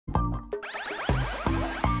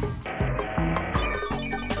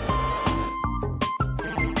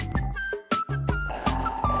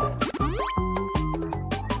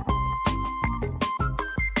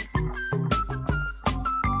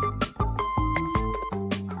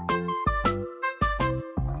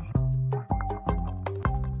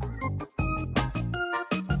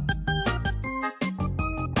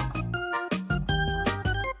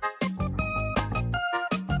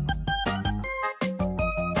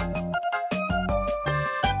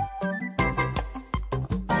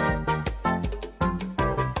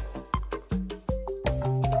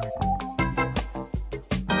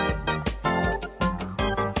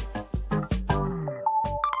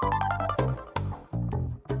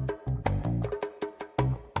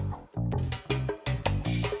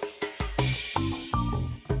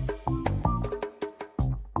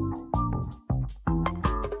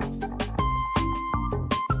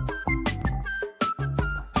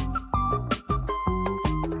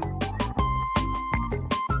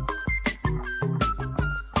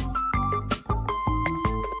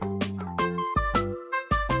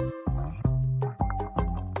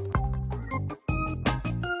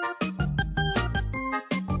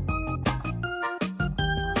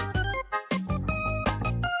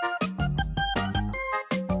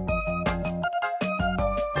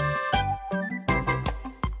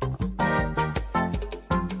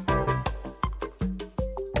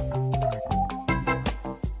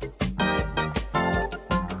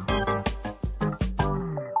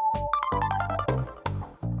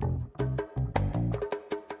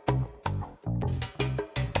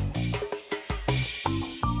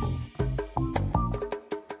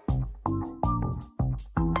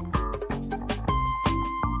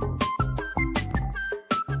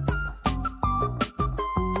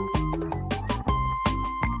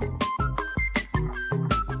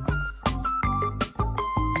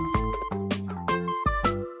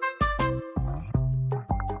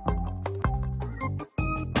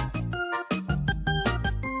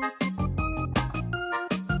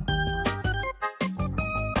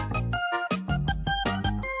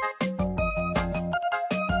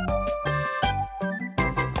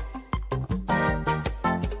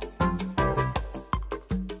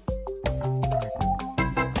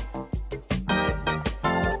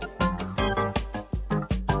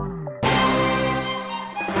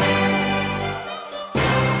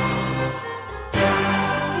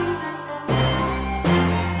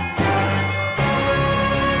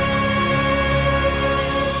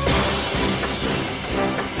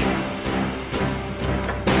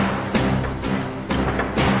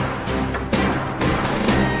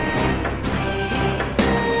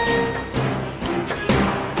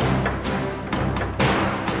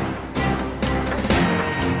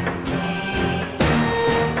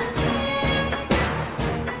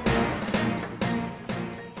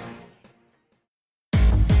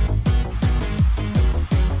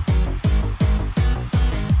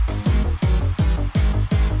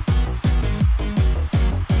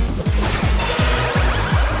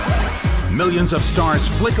Millions of stars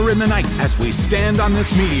flicker in the night as we stand on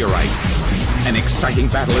this meteorite. An exciting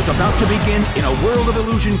battle is about to begin in a world of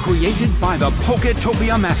illusion created by the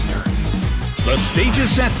Poketopia Master. The stage is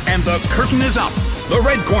set and the curtain is up. The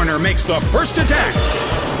red corner makes the first attack.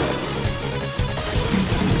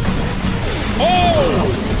 Oh!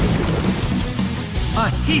 A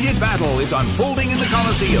heated battle is unfolding in the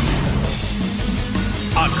Colosseum.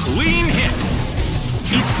 A clean hit.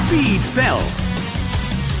 Its speed fell.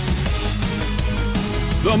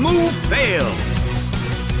 The move failed.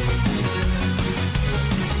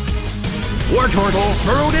 Wartortle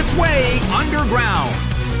burrowed its way underground.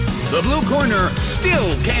 The blue corner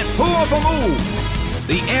still can't pull off a move.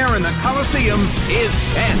 The air in the Colosseum is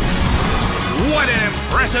tense. What an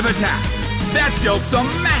impressive attack. That dealt some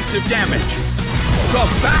massive damage. The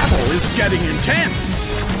battle is getting intense.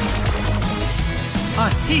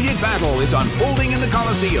 A heated battle is unfolding in the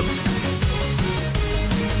Colosseum.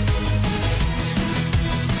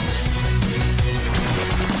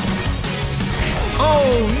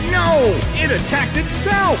 Oh no! It attacked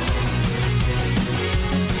itself!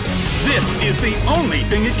 This is the only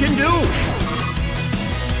thing it can do!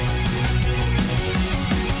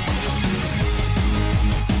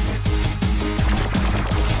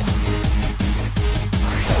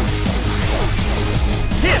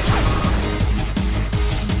 Hit!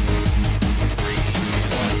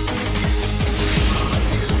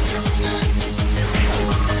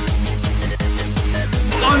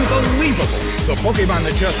 Unbelievable! The Pokemon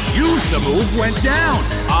that just used the move went down.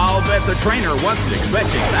 I'll bet the trainer wasn't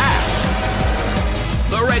expecting that.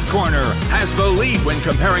 The red corner has the lead when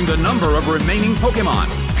comparing the number of remaining Pokemon.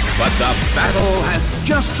 But the battle has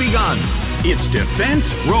just begun. Its defense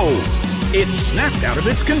rose. It snapped out of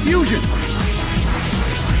its confusion.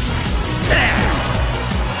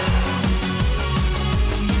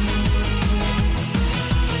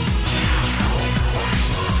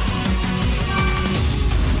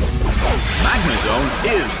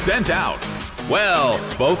 Magnezone is sent out. Well,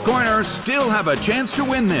 both corners still have a chance to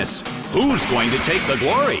win this. Who's going to take the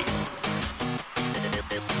glory?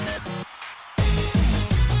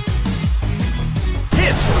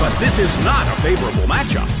 Hit, but this is not a favorable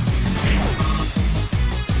matchup.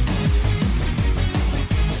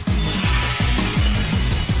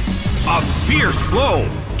 A fierce blow.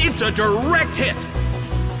 It's a direct hit.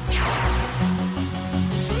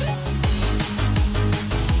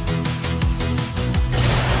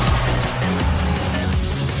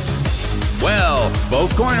 Well,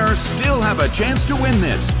 both corners still have a chance to win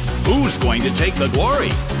this. Who's going to take the glory?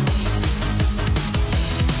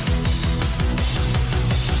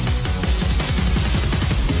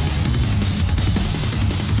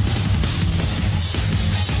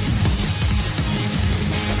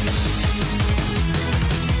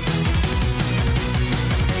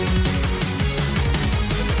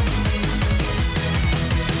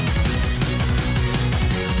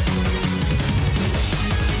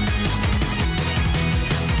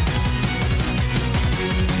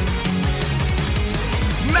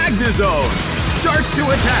 Magnezone starts to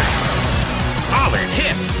attack. Solid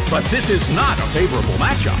hit, but this is not a favorable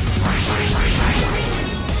matchup.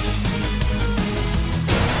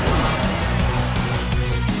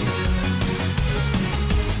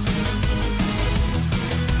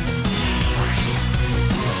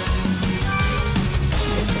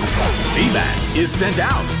 Feebas is sent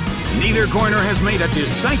out. Neither corner has made a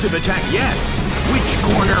decisive attack yet.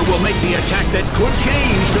 Which corner will make the attack that could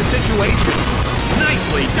change the situation?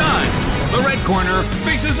 Nicely done! The red corner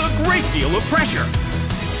faces a great deal of pressure.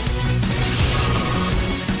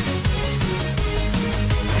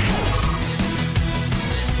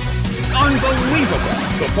 Unbelievable!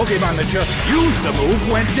 The Pokemon that just used the move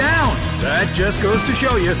went down. That just goes to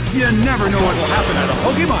show you, you never know what will happen at a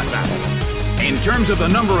Pokemon battle. In terms of the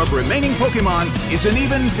number of remaining Pokemon, it's an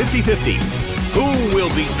even 50-50. Who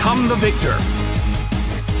will become the victor?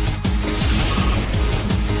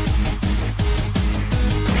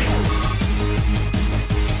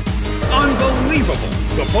 Unbelievable!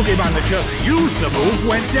 The Pokemon that just used the move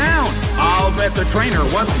went down. I'll bet the trainer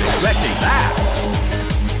wasn't expecting that.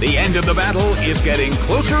 The end of the battle is getting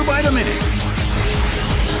closer by the minute.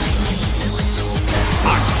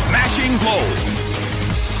 A smashing blow.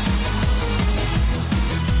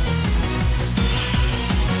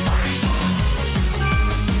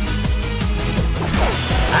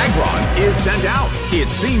 Aggron is sent out. It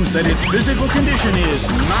seems that its physical condition is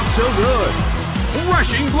not so good.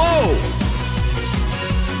 Rushing blow!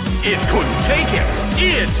 It couldn't take it!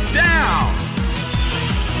 It's down!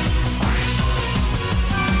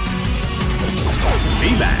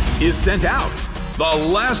 Feebas is sent out. The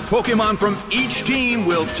last Pokémon from each team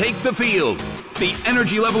will take the field. The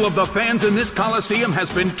energy level of the fans in this Coliseum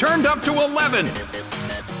has been turned up to 11.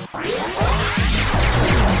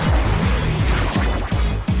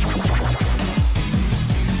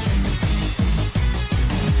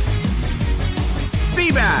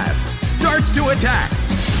 Feebas starts to attack.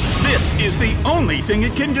 This is the only thing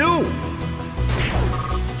it can do.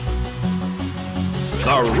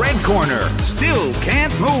 The red corner still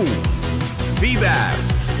can't move.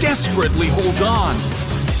 Feebas desperately holds on.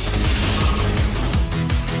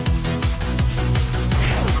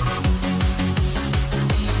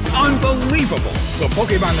 Unbelievable! The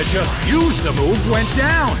Pokemon that just used the move went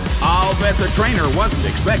down. I'll bet the trainer wasn't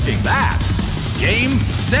expecting that. Game,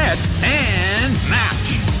 set, and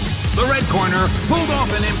match. The red corner pulled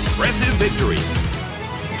off an impressive victory.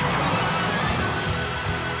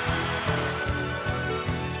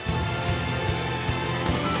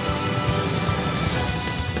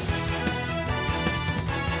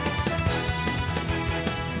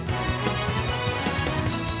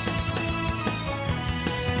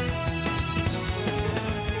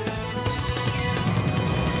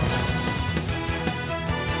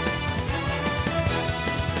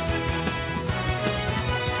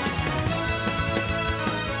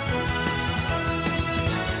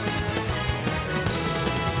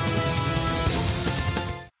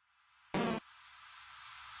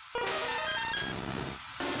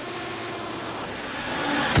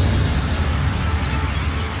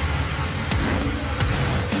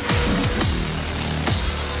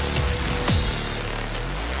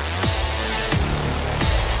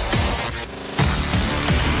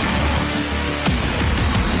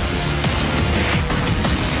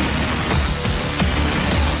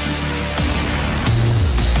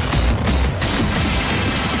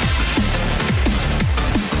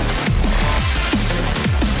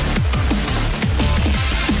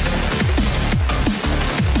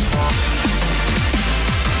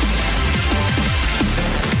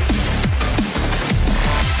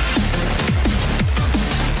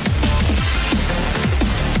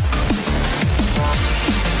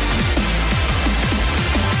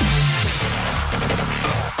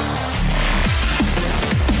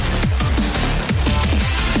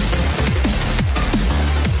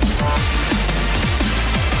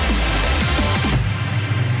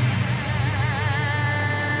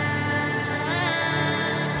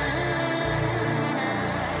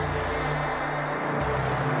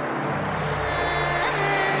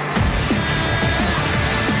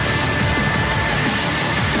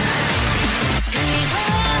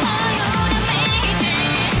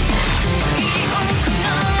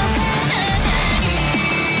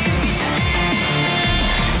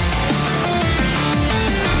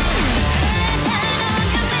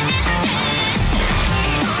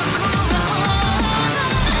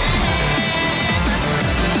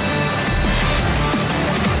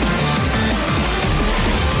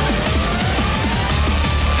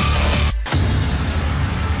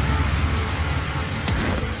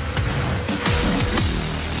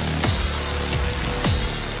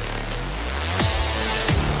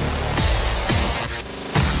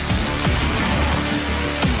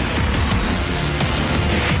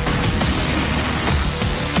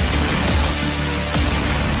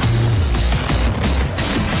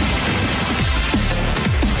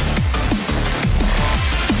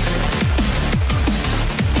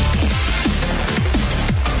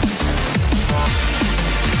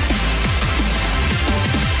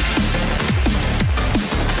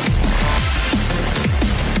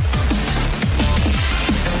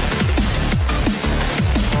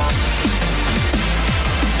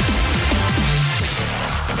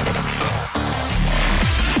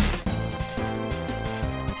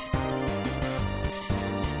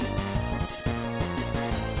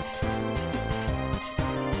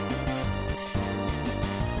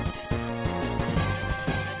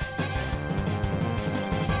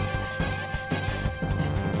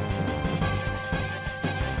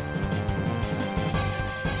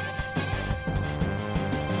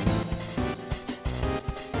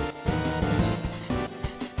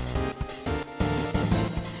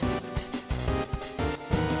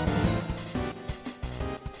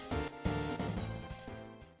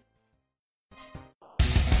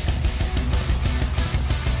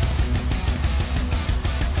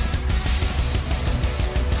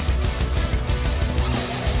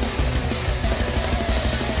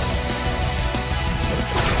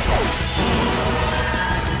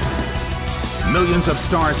 Millions of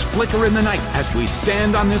stars flicker in the night as we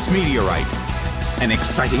stand on this meteorite. An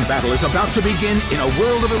exciting battle is about to begin in a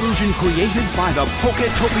world of illusion created by the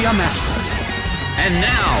Poketopia Master. And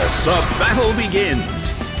now, the battle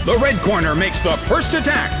begins. The red corner makes the first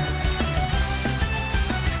attack.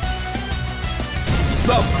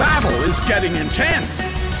 The battle is getting intense.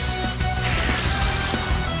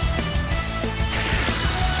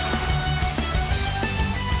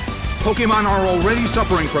 Pokémon are already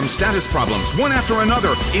suffering from status problems, one after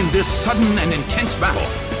another, in this sudden and intense battle.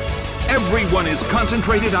 Everyone is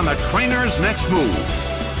concentrated on the trainer's next move.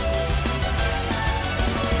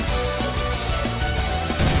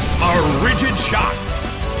 A rigid shock.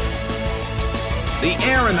 The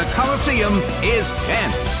air in the Colosseum is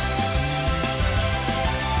tense.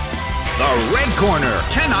 The red corner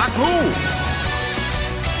cannot move.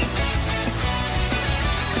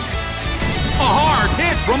 A hard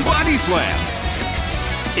hit from Body Slam.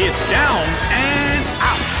 It's down and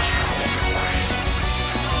out.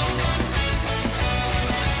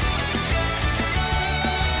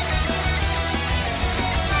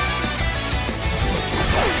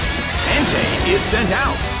 Entei is sent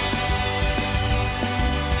out.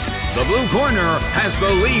 The blue corner has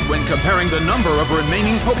the lead when comparing the number of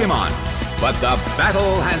remaining Pokémon, but the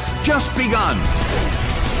battle has just begun.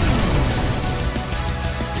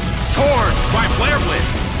 Torch by Flare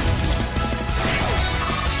Blitz.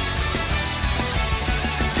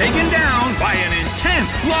 Taken down by an intense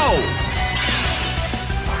blow.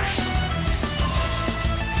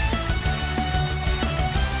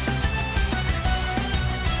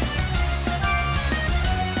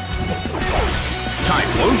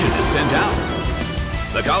 Typhlosion is sent out.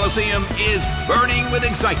 The Colosseum is burning with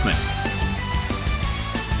excitement.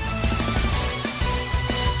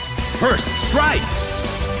 First strike.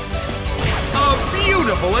 A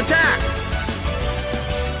beautiful attack!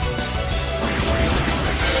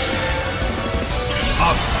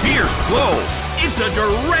 A fierce blow! It's a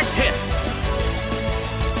direct hit!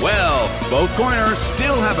 Well, both corners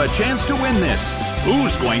still have a chance to win this.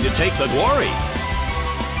 Who's going to take the glory?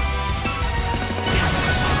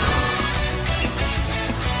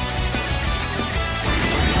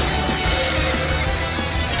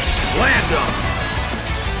 Slammed him!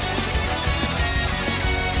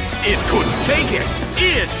 It couldn't take it!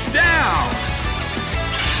 It's down!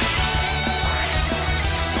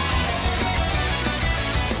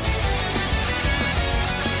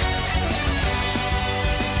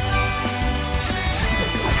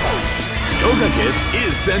 Togekiss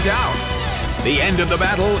is sent out. The end of the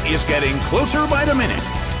battle is getting closer by the minute.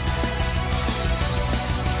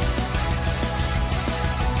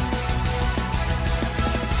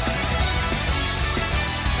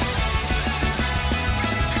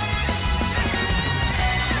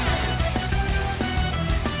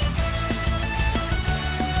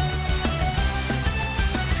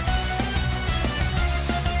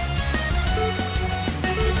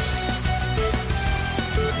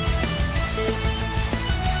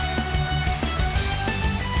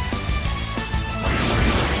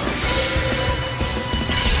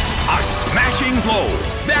 Blow.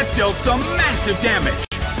 That dealt some massive damage.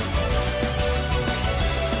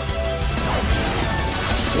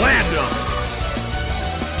 Slammed him.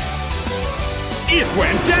 It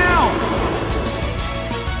went down.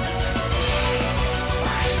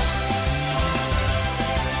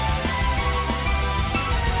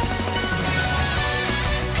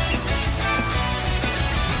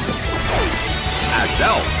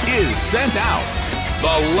 Azelf is sent out.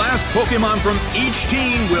 The last Pokémon from each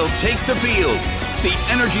team will take the field. The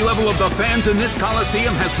energy level of the fans in this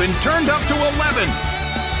Colosseum has been turned up to 11.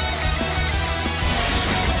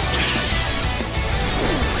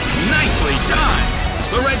 Nicely done!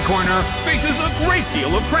 The red corner faces a great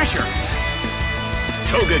deal of pressure.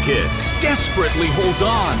 Togekiss desperately holds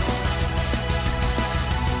on.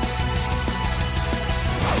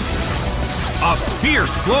 A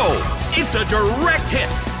fierce blow. It's a direct hit.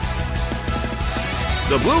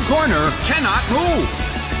 The blue corner cannot move.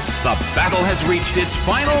 The battle has reached its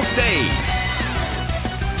final stage.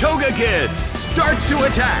 Togekiss starts to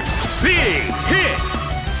attack. Big hit.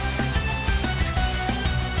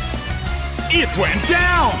 It went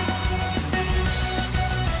down.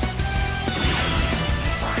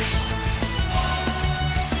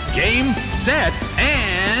 Game, set,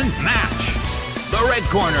 and match. The red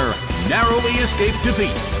corner narrowly escaped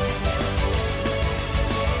defeat.